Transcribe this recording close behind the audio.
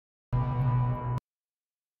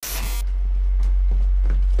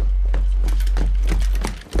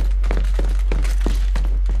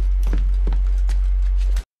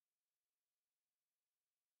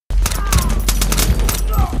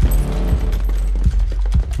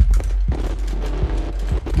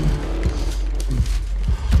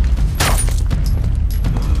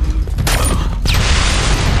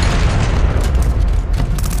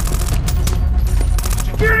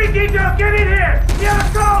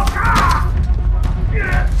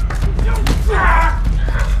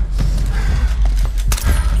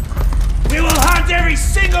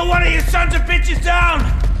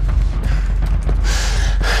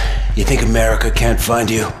You think America can't find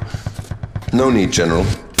you? No need, General.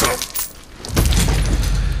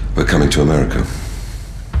 We're coming to America.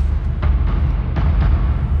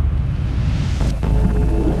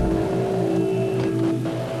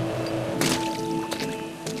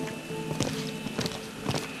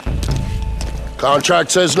 Contract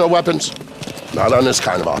says no weapons. Not on this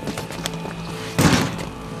kind of op.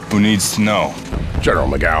 Who needs to know? General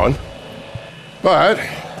McGowan. But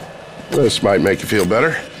this might make you feel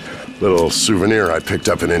better. Little souvenir I picked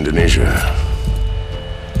up in Indonesia.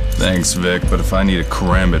 Thanks, Vic, but if I need a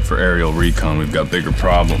karambit for aerial recon, we've got bigger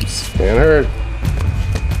problems. Can't hurt.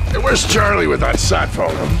 Hey, where's Charlie with that sat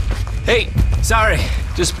phone? Hey, sorry.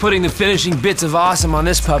 Just putting the finishing bits of awesome on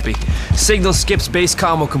this puppy. Signal skips base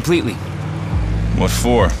combo completely. What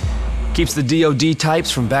for? Keeps the DOD types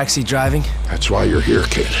from backseat driving. That's why you're here,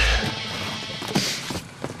 kid.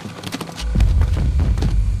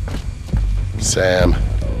 Sam.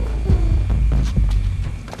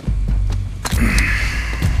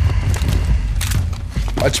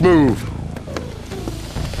 Let's move.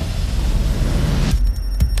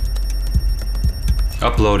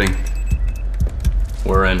 Uploading.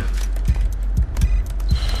 We're in.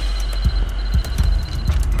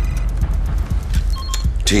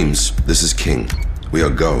 Teams, this is King. We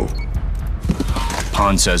are go.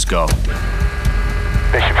 Han says go.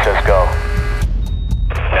 Bishop says go.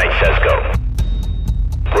 Knight says go.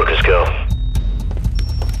 Rook is go.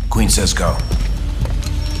 Queen says go.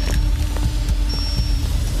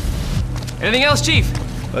 Anything else, Chief?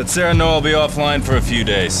 Let Sarah know I'll be offline for a few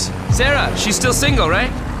days. Sarah, she's still single, right?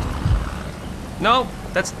 No,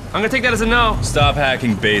 I'm gonna take that as a no. Stop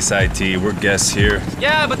hacking base IT. We're guests here.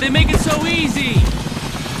 Yeah, but they make it so easy.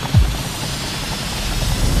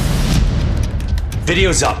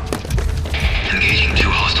 Video's up. Engaging 2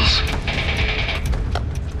 hostiles.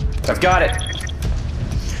 I've got it.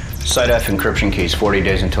 Site F encryption keys, 40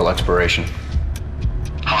 days until expiration.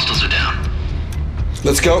 Hostiles are down.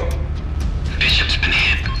 Let's go. Bishop's been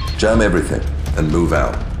hit. Jam everything and move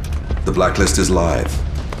out. The Blacklist is live.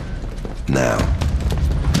 Now.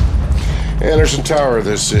 Anderson Tower,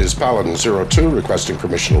 this is Paladin 02 requesting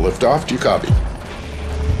permission to lift off. Do you copy?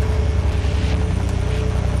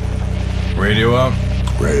 Radio out?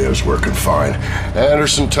 Radio's working fine.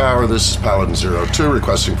 Anderson Tower, this is Paladin 02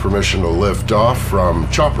 requesting permission to lift off from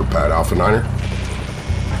Chopper Pad Alpha 9er.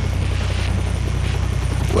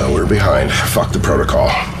 Well, we're behind. Fuck the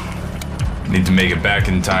protocol. Need to make it back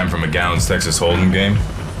in time for McGowan's Texas Hold'em game?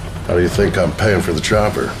 How do you think I'm paying for the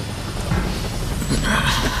chopper?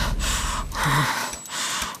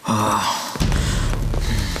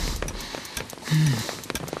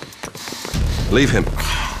 Leave him.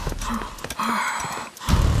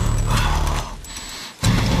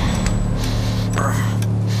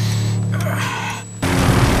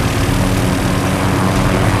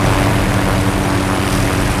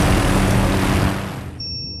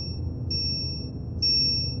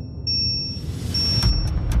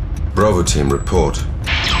 Bravo team, report.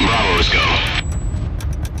 Bravo's go.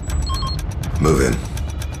 Move in.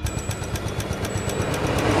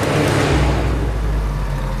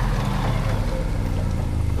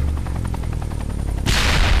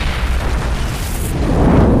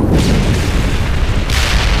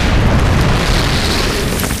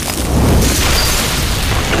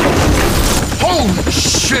 Holy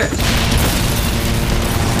shit!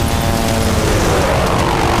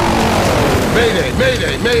 Mayday,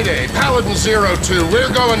 mayday, mayday! Paladin 02,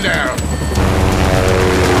 we're going down!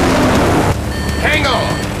 Hang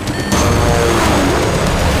on!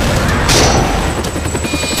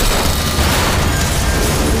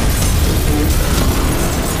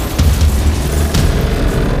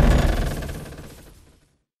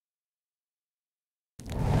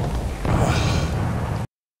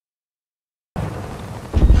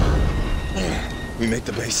 We make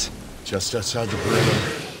the base. Just outside the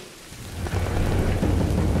perimeter.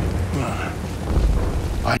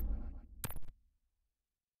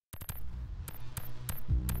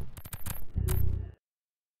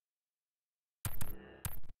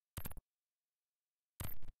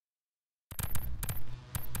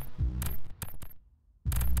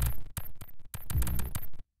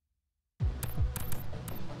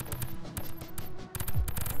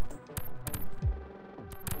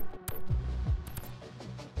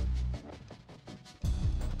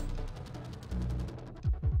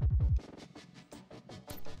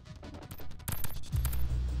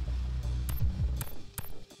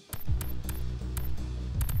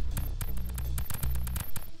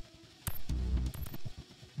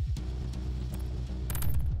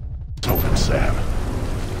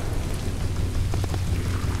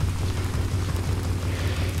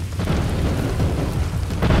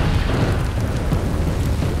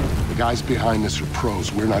 guys behind this are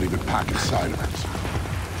pros. We're not even packing sidearms.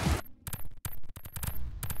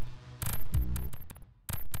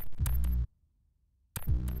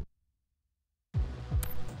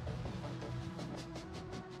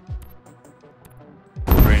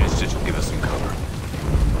 Drainage ditch will give us some cover.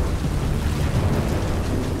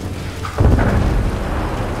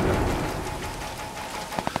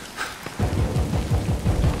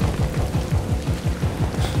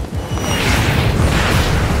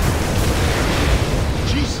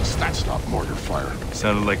 Jesus, that's not mortar fire.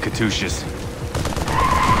 Sounded like Katyushas.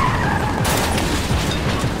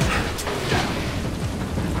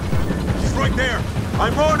 He's right there!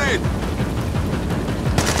 I'm on it!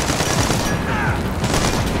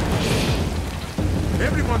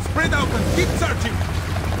 Everyone spread out and keep searching!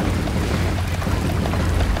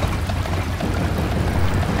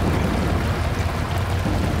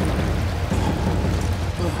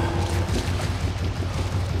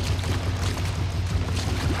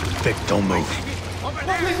 Vic, don't move.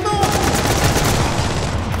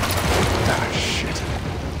 Ah, shit.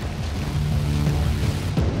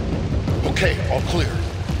 Okay, all clear.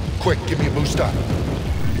 Quick, give me a boost up.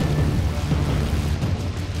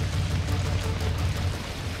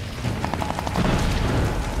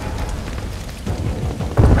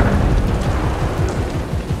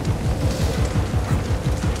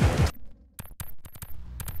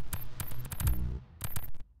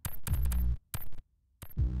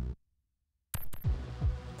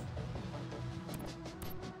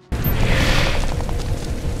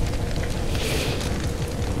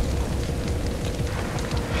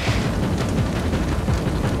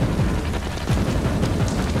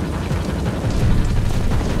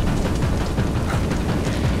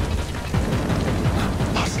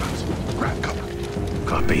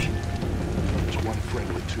 Copy. There's one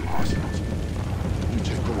friendly, two hostiles. You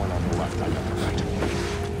take the one on the left, I got the right.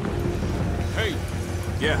 Hey!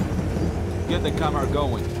 Yeah. Get the camera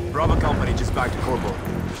going. Bravo Company just back to Corporal.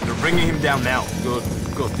 They're bringing him down now. Good.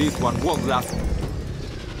 Good. This one won't last.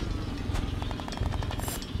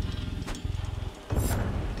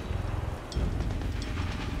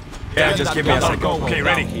 Yeah, just give me a second. Okay,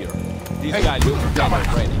 ready. Here. This guy looks camera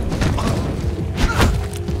ready.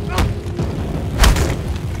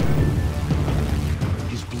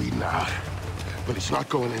 He's bleeding out. But he's not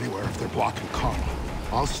going anywhere if they're blocking comm.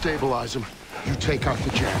 I'll stabilize him. You take out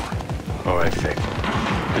the jammer. All right, Vic.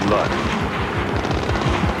 Good luck.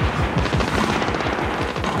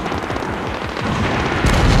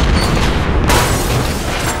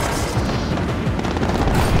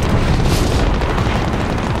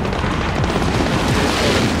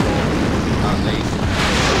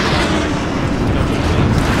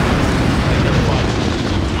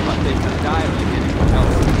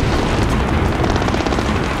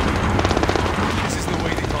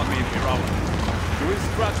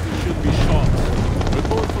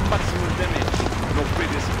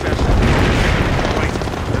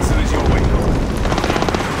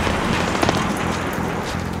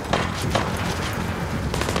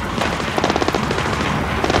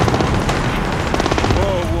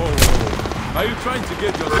 Are you trying to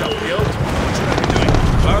get yourself killed? What should I be doing?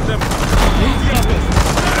 Guard them. Move the others.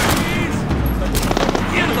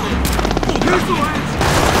 Get them! Use the hands!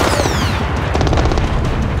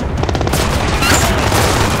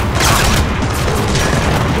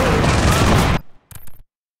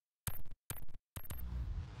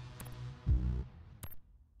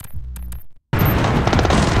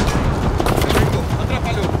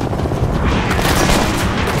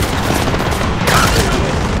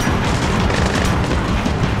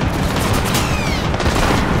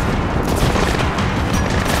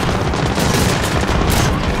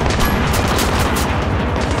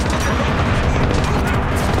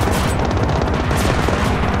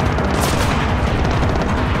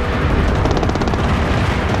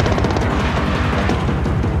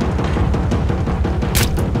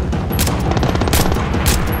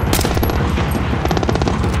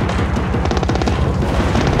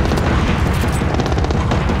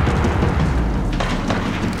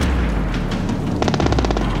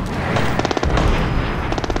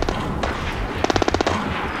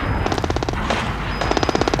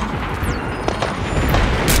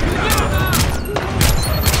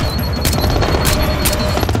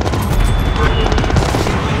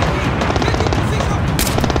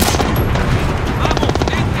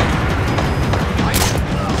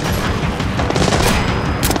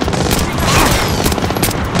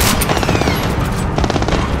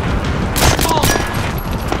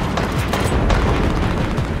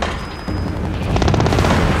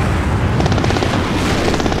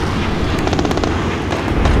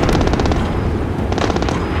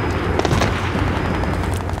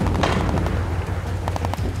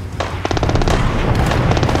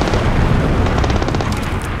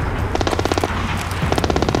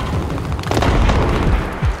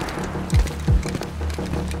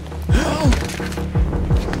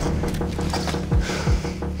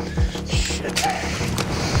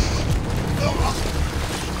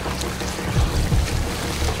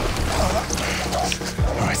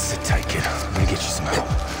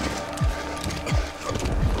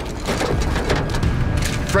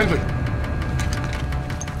 Friendly.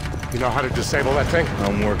 You know how to disable that thing?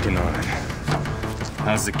 I'm working on it.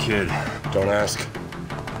 How's the kid? Don't ask.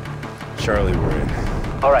 Charlie, we're in.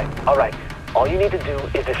 All right. All you need to do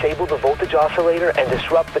is disable the voltage oscillator and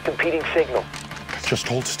disrupt the competing signal. Just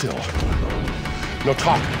hold still. No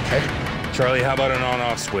talk, okay? Charlie, how about an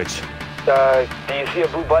on-off switch? Do you see a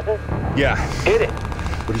blue button? Yeah. Hit it.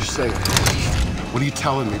 What are you saying? What are you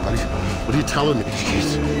telling me, buddy? What are you telling me?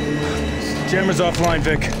 Jeez. Camera's offline,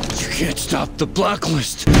 Vic. You can't stop the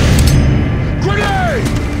Blacklist. Grenade!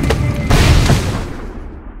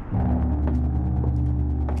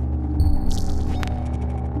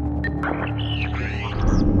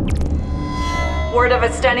 Word of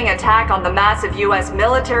a stunning attack on the massive U.S.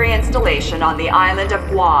 military installation on the island of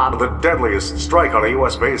Guam. The deadliest strike on a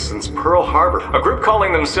U.S. base since Pearl Harbor. A group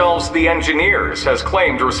calling themselves the Engineers has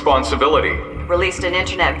claimed responsibility. Released an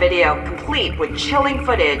internet video complete with chilling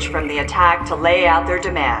footage from the attack to lay out their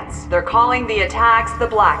demands. They're calling the attacks the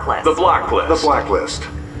Blacklist. The Blacklist. The Blacklist.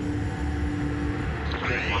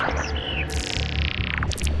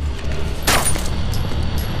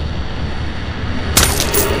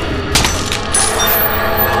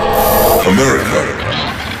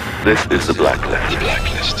 America. This is the Blacklist. The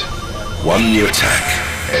Blacklist. One new attack.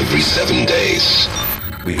 Every 7 days.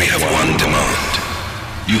 We have one demand.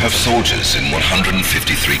 You have soldiers in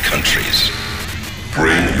 153 countries.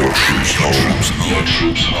 Bring your troops home. Your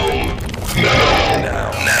troops home.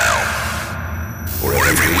 Now. Or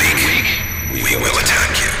every week, we will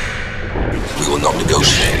attack you. We will not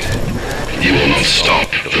negotiate. You will not stop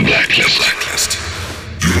the Blacklist.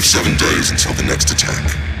 You have 7 days until the next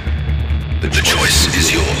attack. The choice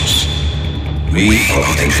is yours. We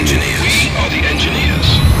are the Engineers. We are the Engineers.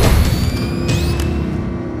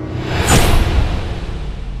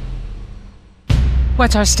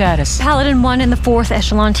 What's our status? Paladin 1 and the 4th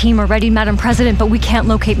Echelon team are ready, Madam President, but we can't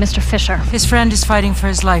locate Mr. Fisher. His friend is fighting for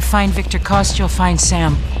his life. Find Victor Cost, you'll find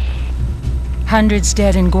Sam. Hundreds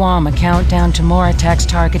dead in Guam, a countdown to more attacks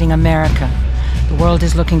targeting America. The world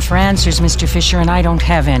is looking for answers, Mr. Fisher, and I don't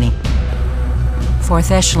have any. 4th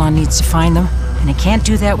Echelon needs to find them, and it can't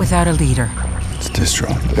do that without a leader. It's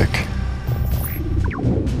distro, Vic.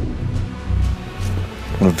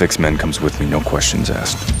 One of Vic's men comes with me, no questions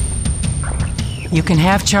asked. You can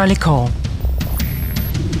have Charlie Cole.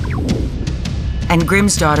 And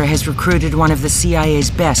Grimm's daughter has recruited one of the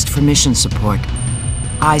CIA's best for mission support,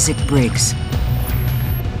 Isaac Briggs.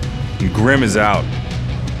 And Grimm is out.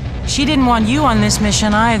 She didn't want you on this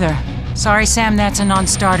mission either. Sorry, Sam, that's a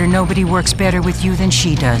non-starter. Nobody works better with you than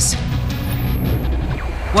she does.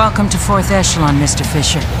 Welcome to 4th Echelon, Mr.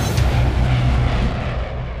 Fisher.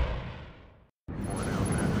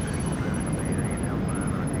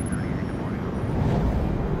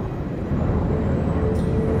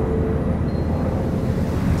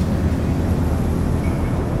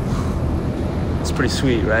 It's pretty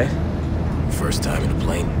sweet, right? First time in a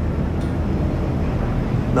plane.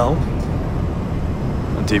 No?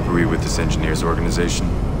 How deep are we with this engineers organization?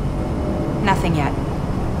 Nothing yet.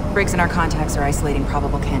 Briggs and our contacts are isolating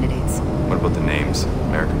probable candidates. What about the names?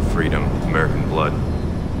 American Freedom, American Blood.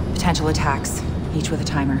 Potential attacks, each with a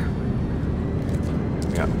timer.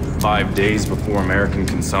 We got 5 days before American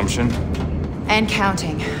consumption. And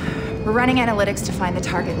counting. We're running analytics to find the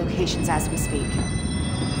target locations as we speak.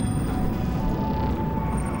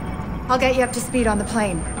 I'll get you up to speed on the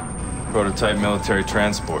plane. Prototype military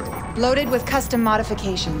transport. Loaded with custom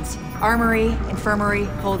modifications. Armory, infirmary,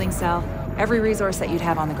 holding cell. Every resource that you'd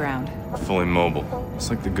have on the ground. Fully mobile. It's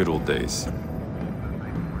like the good old days.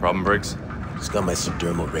 Problem, Briggs? Just got my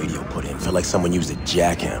subdermal radio put in. Felt like someone used a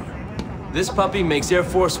jackhammer. This puppy makes Air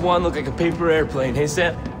Force One look like a paper airplane, hey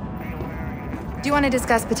Sam? Do you want to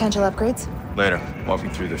discuss potential upgrades? Later. Walk me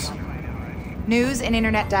through this. News and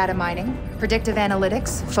internet data mining, predictive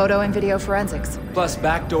analytics, photo and video forensics. Plus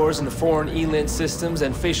backdoors into foreign ELINT systems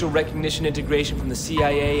and facial recognition integration from the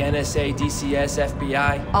CIA, NSA, DCS,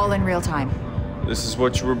 FBI. All in real time. This is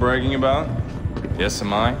what you were bragging about? Yes,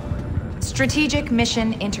 am I? Strategic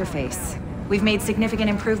Mission Interface. We've made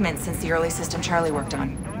significant improvements since the early system Charlie worked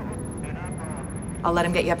on. I'll let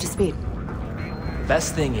him get you up to speed.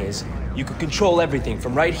 Best thing is, you can control everything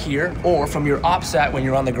from right here or from your OPSAT when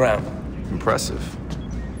you're on the ground. Impressive.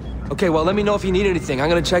 Okay, well, let me know if you need anything. I'm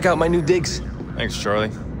gonna check out my new digs. Thanks, Charlie.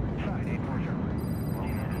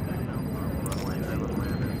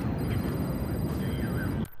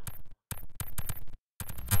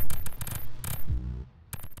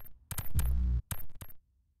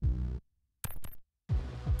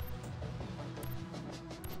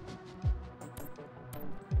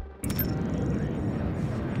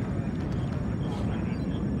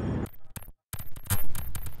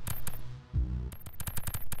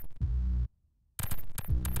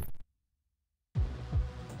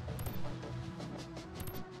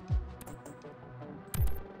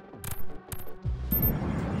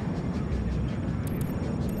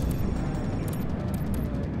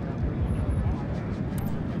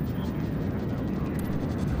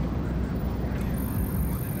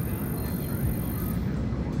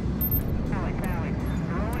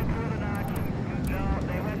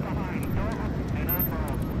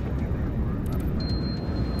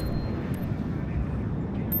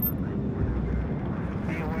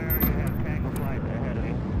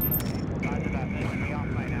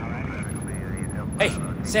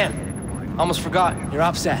 Sam, almost forgot. Your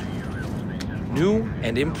OPSAT. New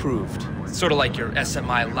and improved. It's sort of like your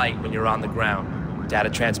SMI Lite when you're on the ground. Data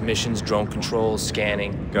transmissions, drone controls,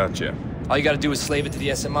 scanning. Gotcha. All you gotta do is slave it to the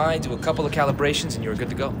SMI, do a couple of calibrations, and you're good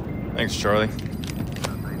to go. Thanks, Charlie.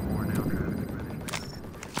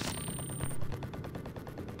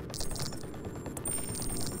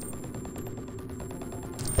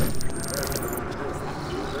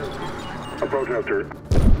 A protester.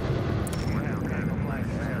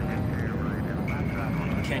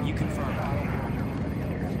 Can you confirm?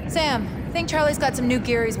 Sam, I think Charlie's got some new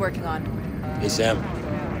gear he's working on. Hey, Sam.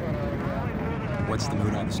 What's the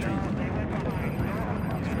mood on the street?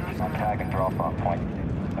 On tag and drop off point,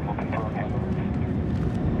 and we'll confirm him.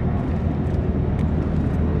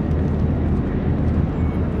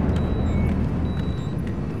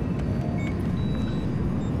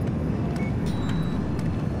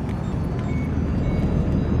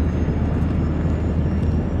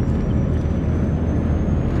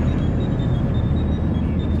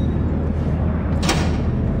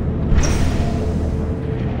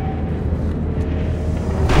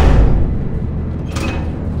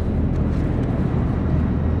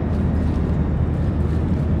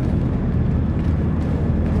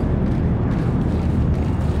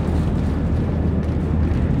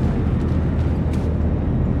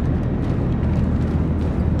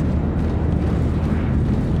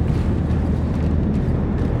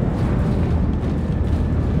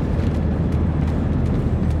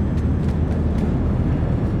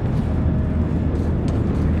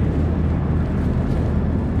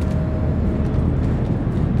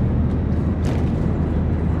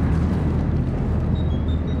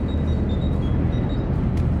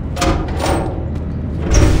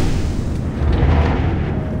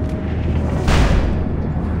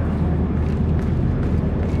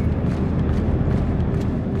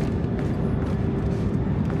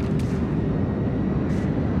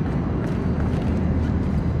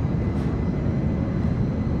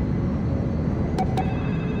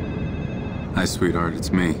 Hi, sweetheart,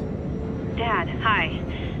 it's me. Dad, hi.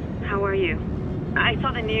 How are you? I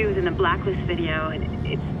saw the news and the Blacklist video, and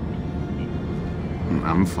it's...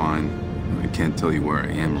 I'm fine. I can't tell you where I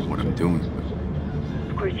am or what I'm doing,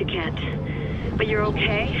 but... Of course you can't. But you're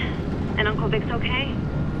okay? And Uncle Vic's okay?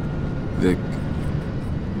 Vic...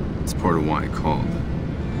 It's part of why I called.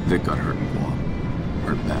 Vic got hurt in Guam.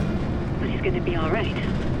 Hurt bad. But he's gonna be alright.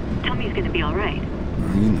 Tell me he's gonna be alright.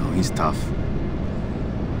 You know, he's tough.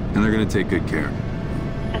 And they're gonna take good care.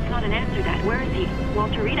 That's not an answer, Dad. Where is he?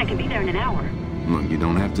 Walter Reed, I can be there in an hour. Look, you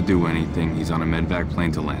don't have to do anything. He's on a medvac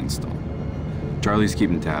plane to Landstuhl. Charlie's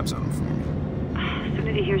keeping tabs on him for me. As soon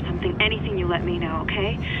as you hear something, anything, you let me know,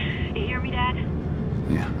 okay? You hear me, Dad?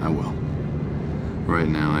 Yeah, I will. Right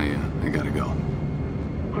now, I gotta go.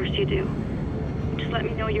 Of course you do. Just let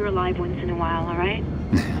me know you're alive once in a while, all right?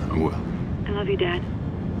 Yeah, I will. I love you, Dad.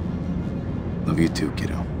 Love you too,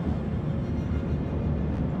 kiddo.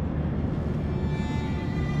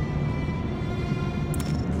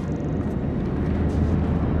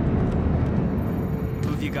 Who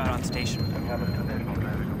have you got on station?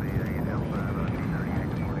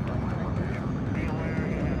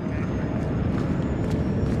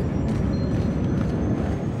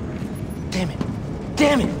 Damn it!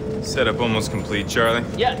 Damn it! Setup almost complete, Charlie.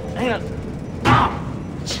 Yeah, hang on.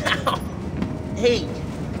 Ow! Hey!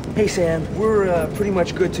 Hey, Sam. We're pretty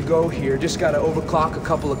much good to go here. Just gotta overclock a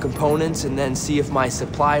couple of components and then see if my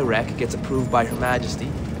supply rec gets approved by Her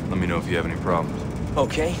Majesty. Let me know if you have any problems.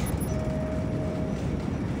 Okay.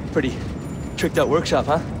 Pretty tricked out workshop,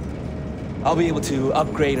 huh? I'll be able to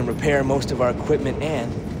upgrade and repair most of our equipment,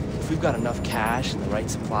 and if we've got enough cash and the right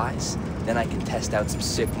supplies, then I can test out some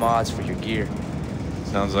sick mods for your gear.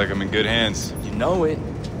 Sounds like I'm in good hands. You know it.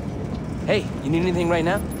 Hey, you need anything right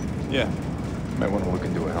now? Yeah. Might want to look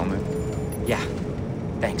into a helmet. Yeah.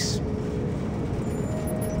 Thanks.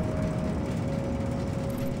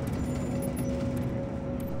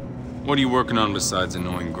 What are you working on besides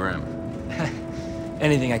annoying Graham?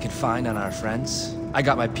 Anything I could find on our friends. I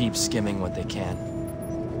got my peeps skimming what they can.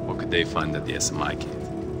 What could they find that the SMI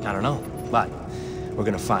can't? I don't know, but we're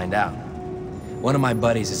gonna find out. One of my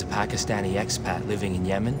buddies is a Pakistani expat living in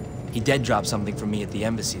Yemen. He dead dropped something for me at the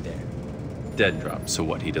embassy there. Dead drop, so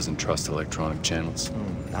what, he doesn't trust electronic channels?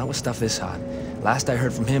 Not with stuff this hot. Last I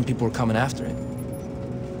heard from him, people were coming after it.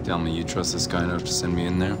 Tell me you trust this guy enough to send me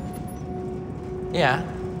in there? Yeah,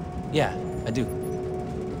 I do.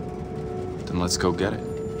 Then let's go get it.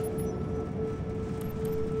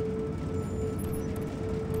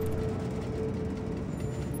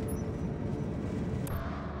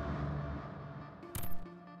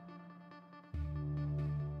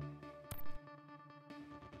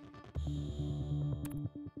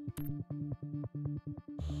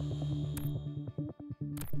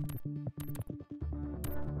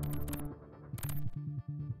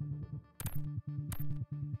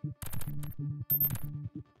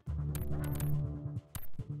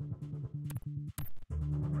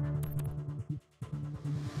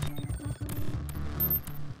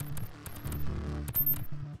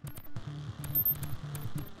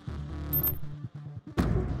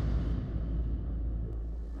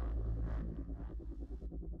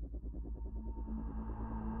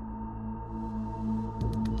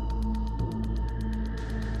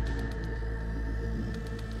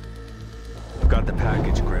 Got the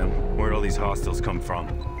package, Grim. Where'd all these hostiles come from?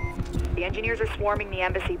 The engineers are swarming the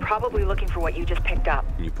embassy, probably looking for what you just picked up.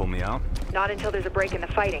 Can you pull me out? Not until there's a break in the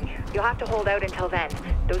fighting. You'll have to hold out until then.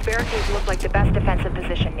 Those barricades look like the best defensive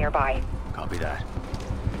position nearby. Copy that.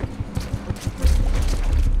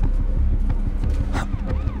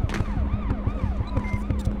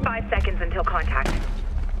 Five seconds until contact.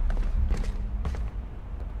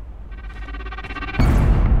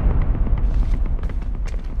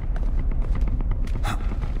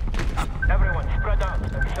 Everyone, spread out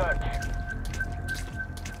and search.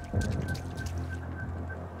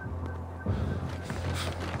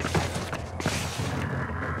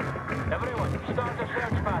 Everyone, start the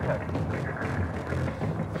search pattern.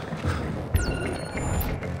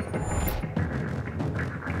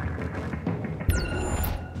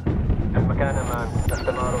 المكان أمان.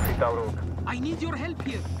 استمروا في توروك. I need your help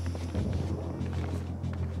here.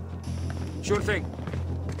 Sure thing.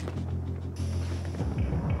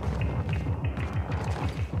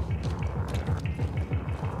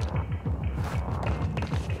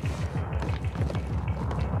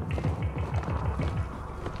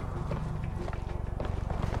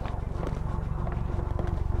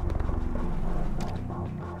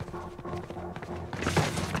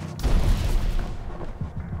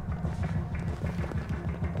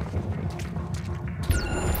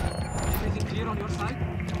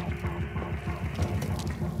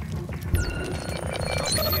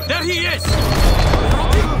 There he is!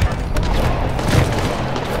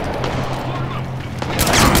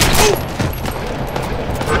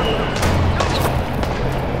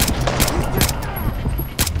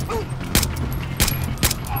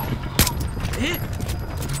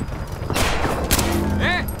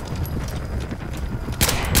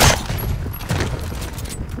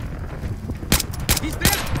 He's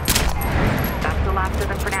dead! That's the last of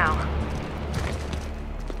them for now.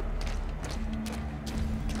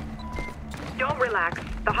 Don't relax.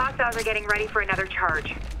 The hostiles are getting ready for another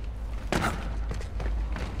charge.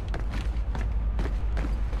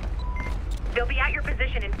 They'll be at your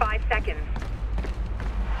position in 5 seconds.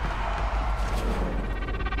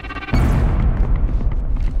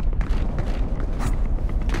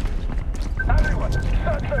 Everyone,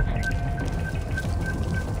 start searching.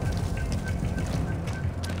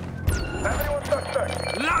 Everyone start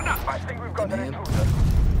searching. Lana! I think we've got an intruder.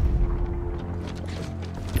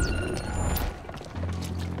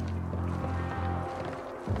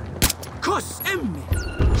 كس امي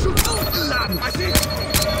شو اللعنة عزيز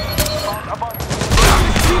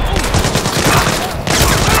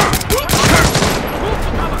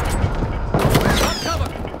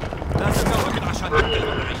لازم نوقف عشان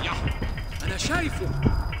نريح انا شايفه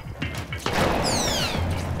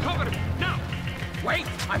cover me now wait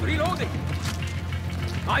I'm reloading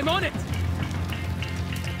I'm on it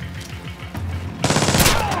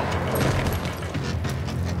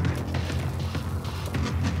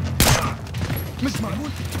مش معقول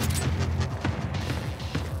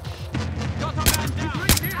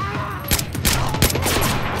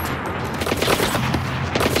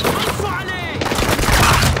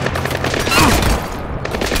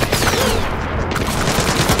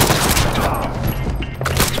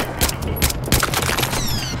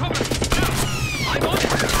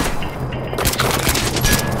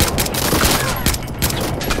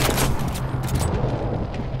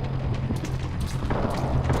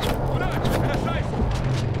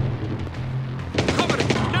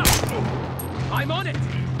I'm on it!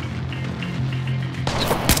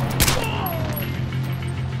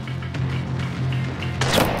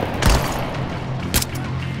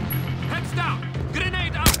 Heads down!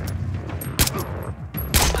 Grenade out!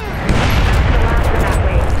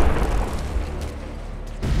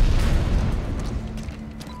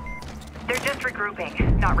 They're just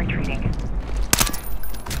regrouping, not retreating.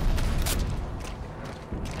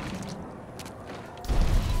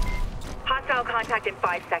 Hostile contact in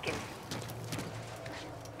 5 seconds.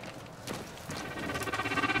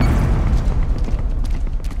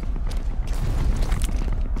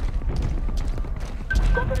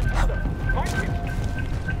 Got an intruder.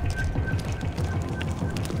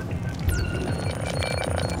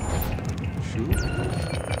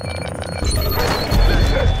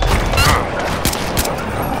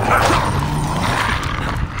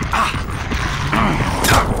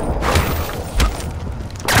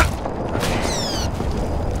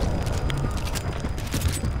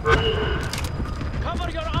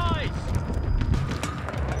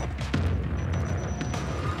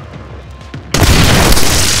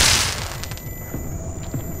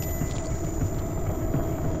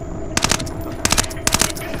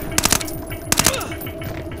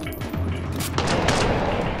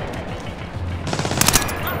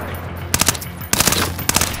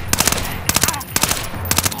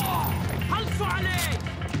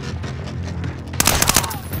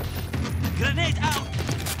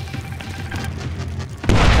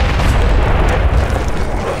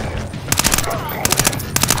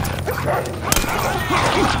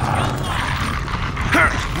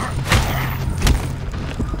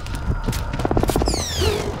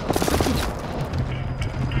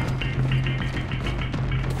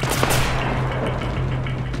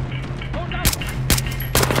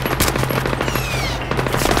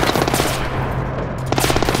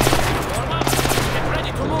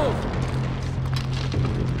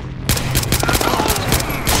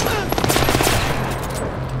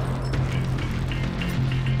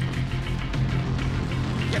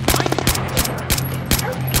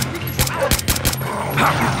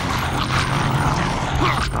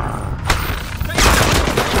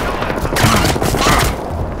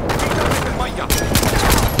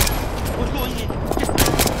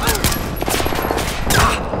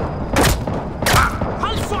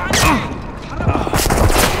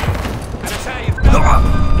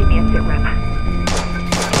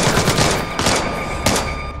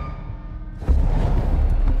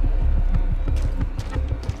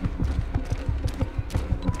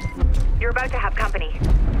 You're about to have company.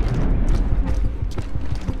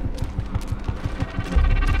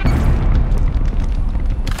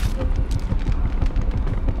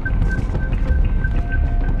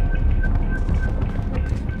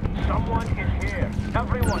 Someone is here.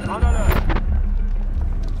 Everyone on alert.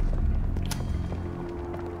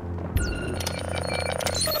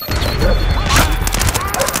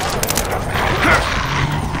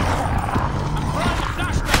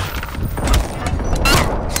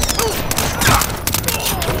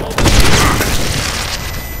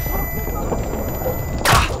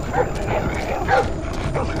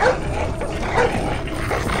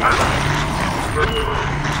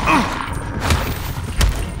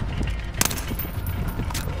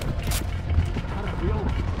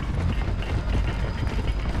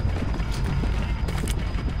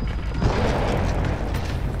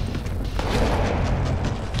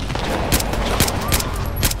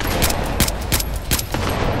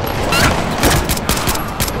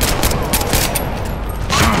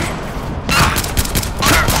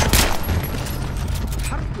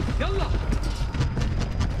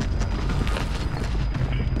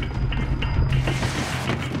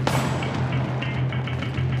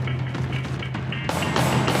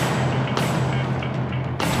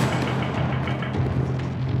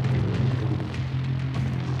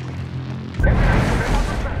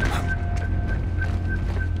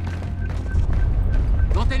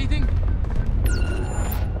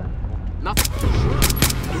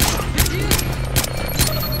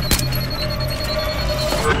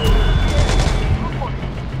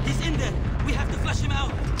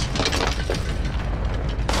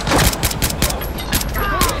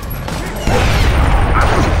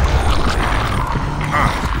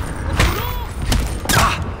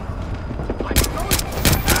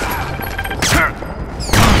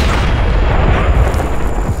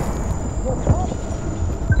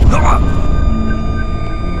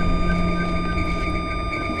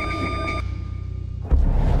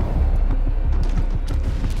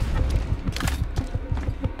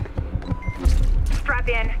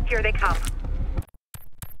 Here they come.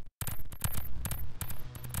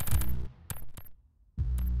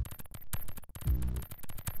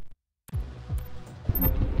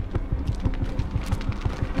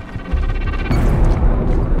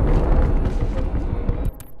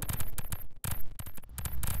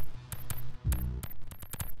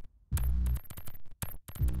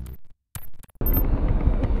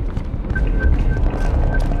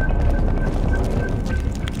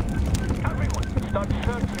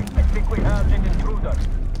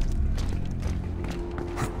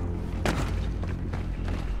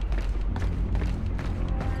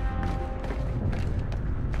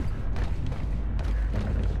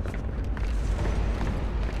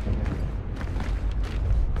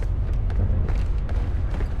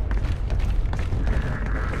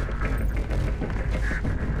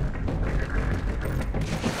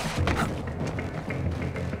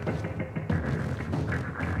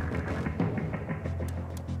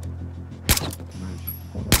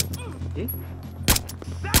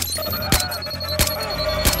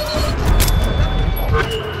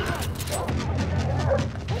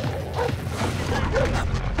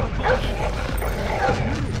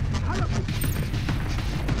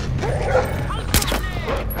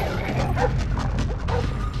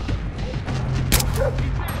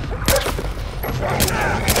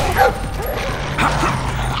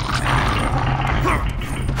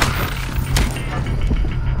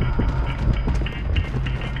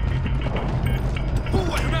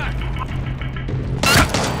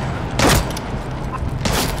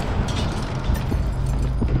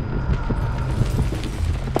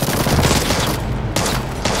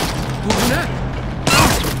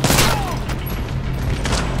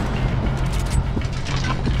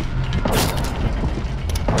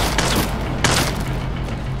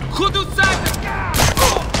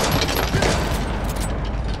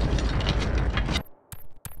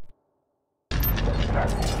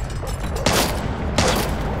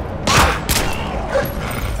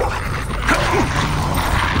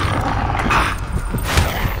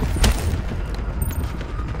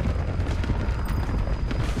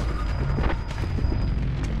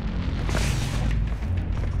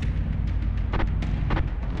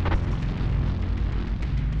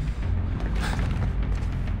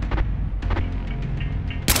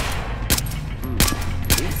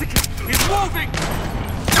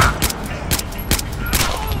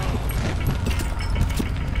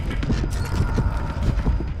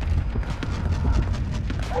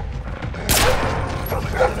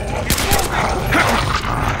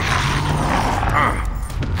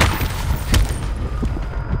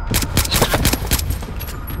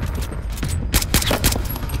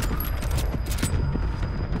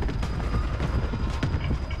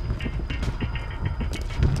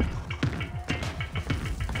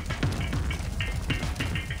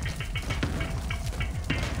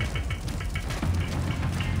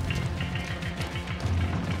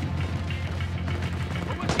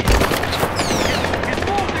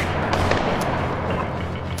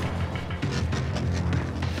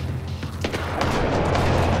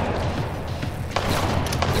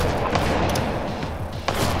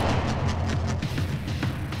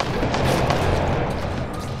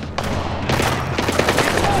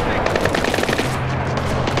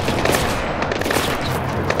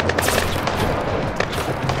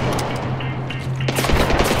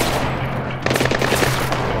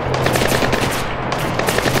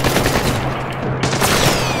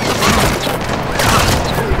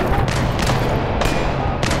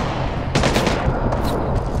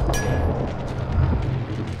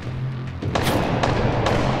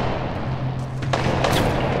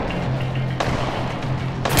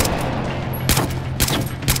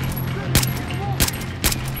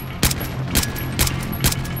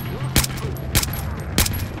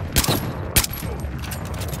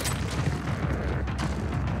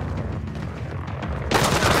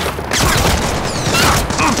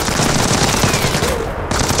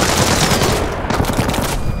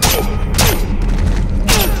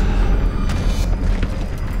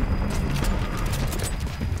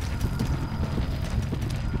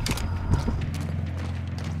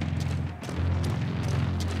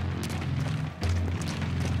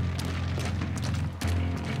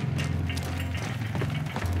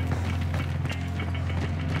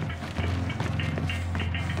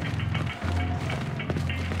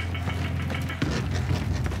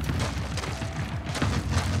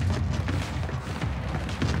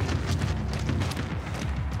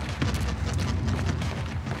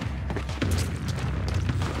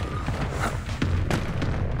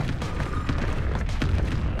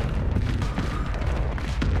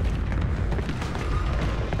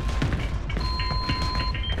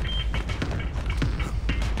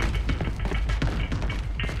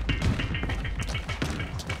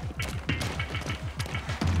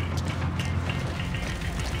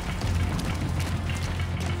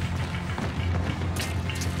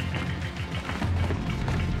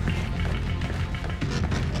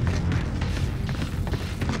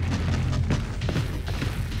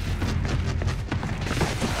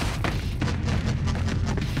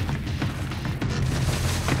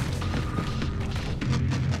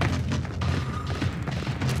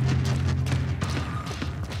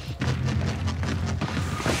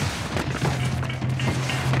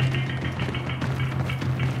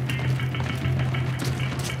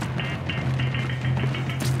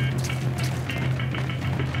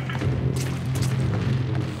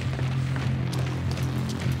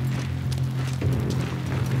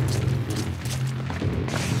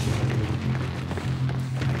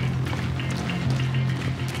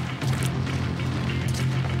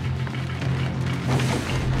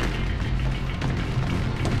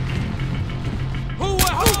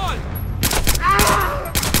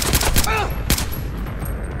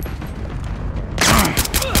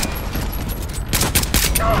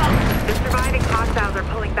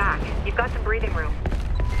 pulling back. You've got some breathing room.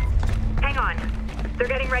 Hang on. They're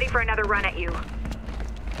getting ready for another run at you.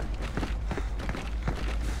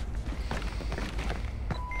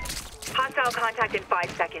 Hostile contact in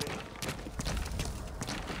 5 seconds.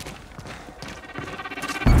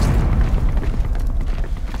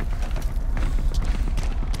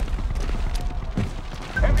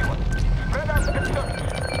 Everyone, spread out the construction.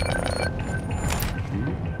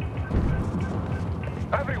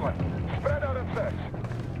 Everyone, spread out and search.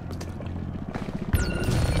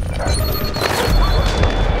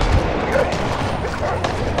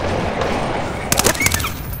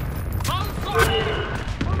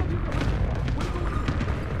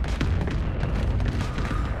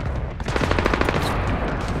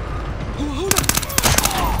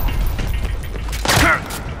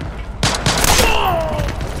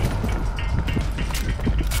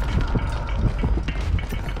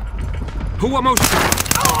 Who are most?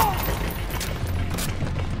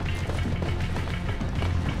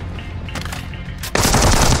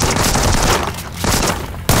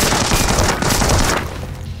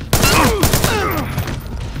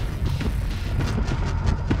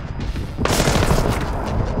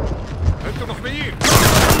 انتوا مخبيين.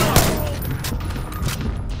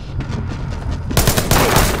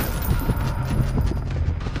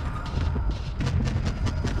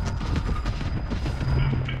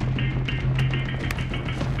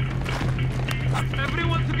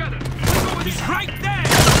 Everyone together. He's right there.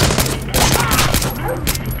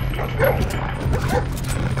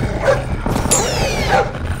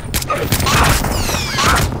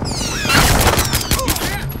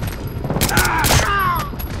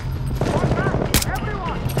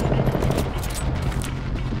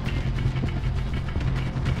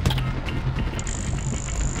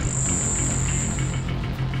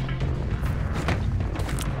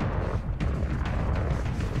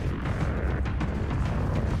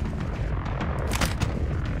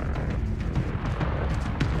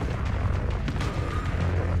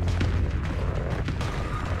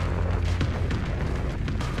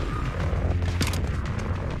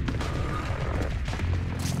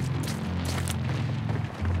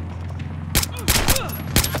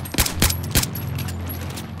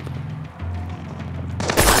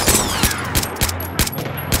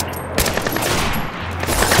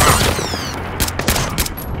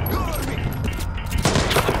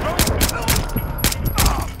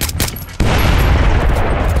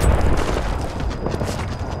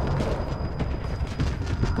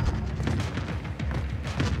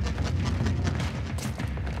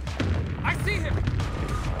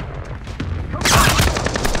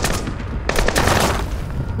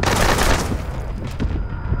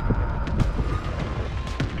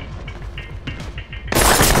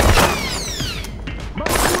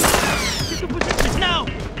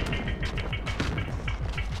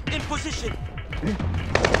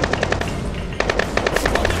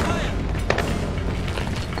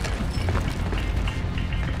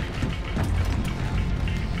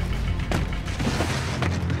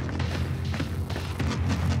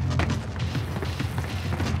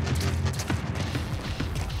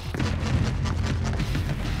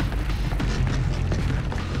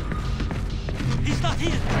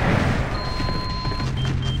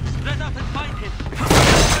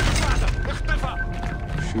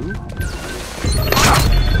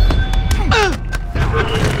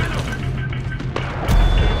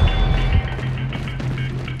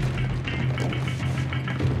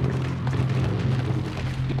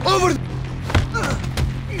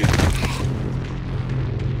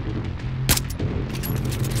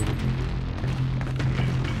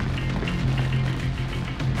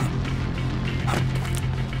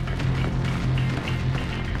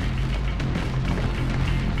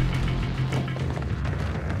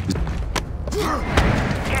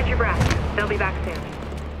 They'll be back soon.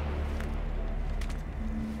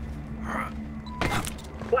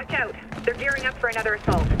 Watch out. They're gearing up for another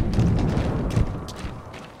assault.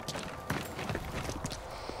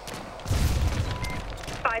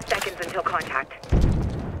 Seconds until contact.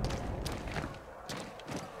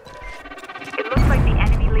 It looks like the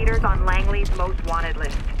enemy leader's on Langley's most wanted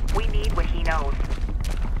list. We need what he knows.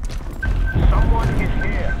 Someone is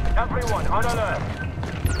here. Everyone on alert.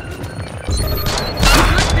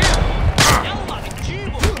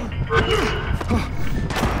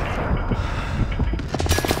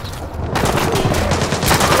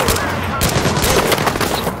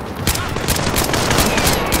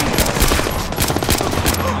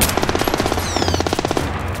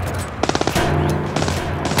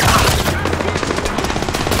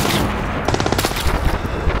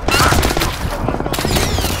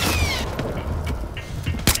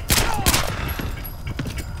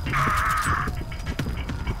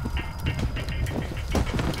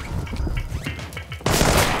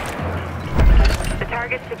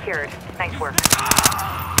 secured. Nice work.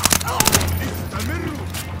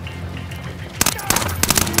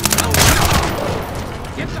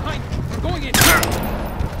 Get behind! We're going in!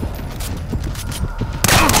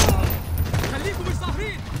 خليكم مش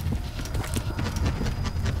ظاهرين!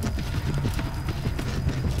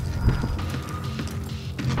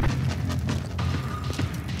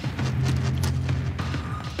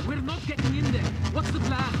 We're not getting in there. What's the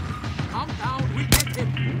plan? Calm down, we get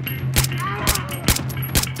him.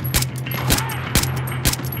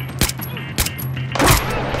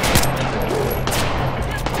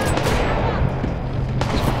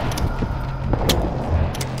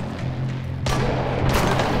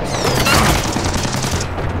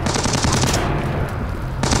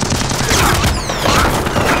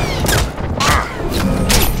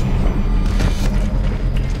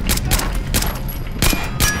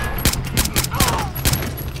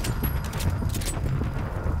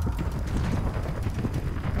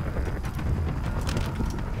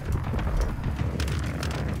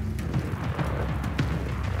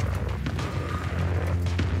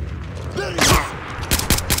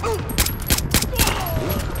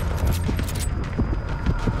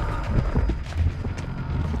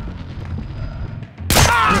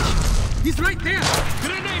 He's right there!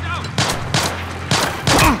 Grenade out!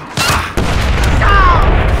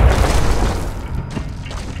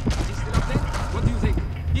 He's still up there? What do you think?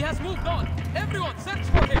 He has moved on! Everyone, search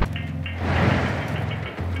for him!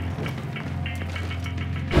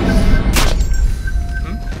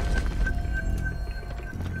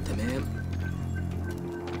 تمام.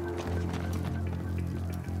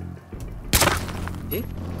 ايه؟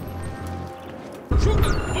 Shoot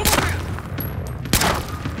them! Over there!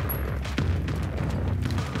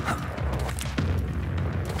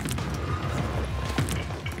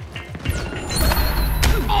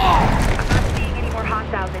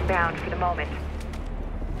 Inbound for the moment.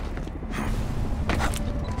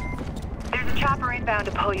 There's a chopper inbound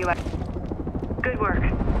to pull you out. Good work.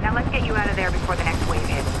 Now let's get you out of there before the next wave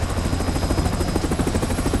hits.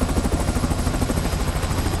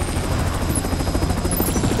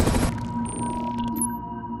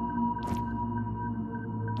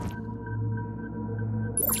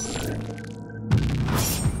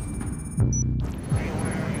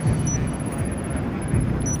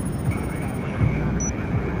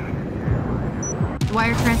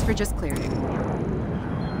 Wire transfer just cleared.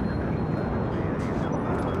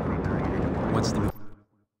 What's the move?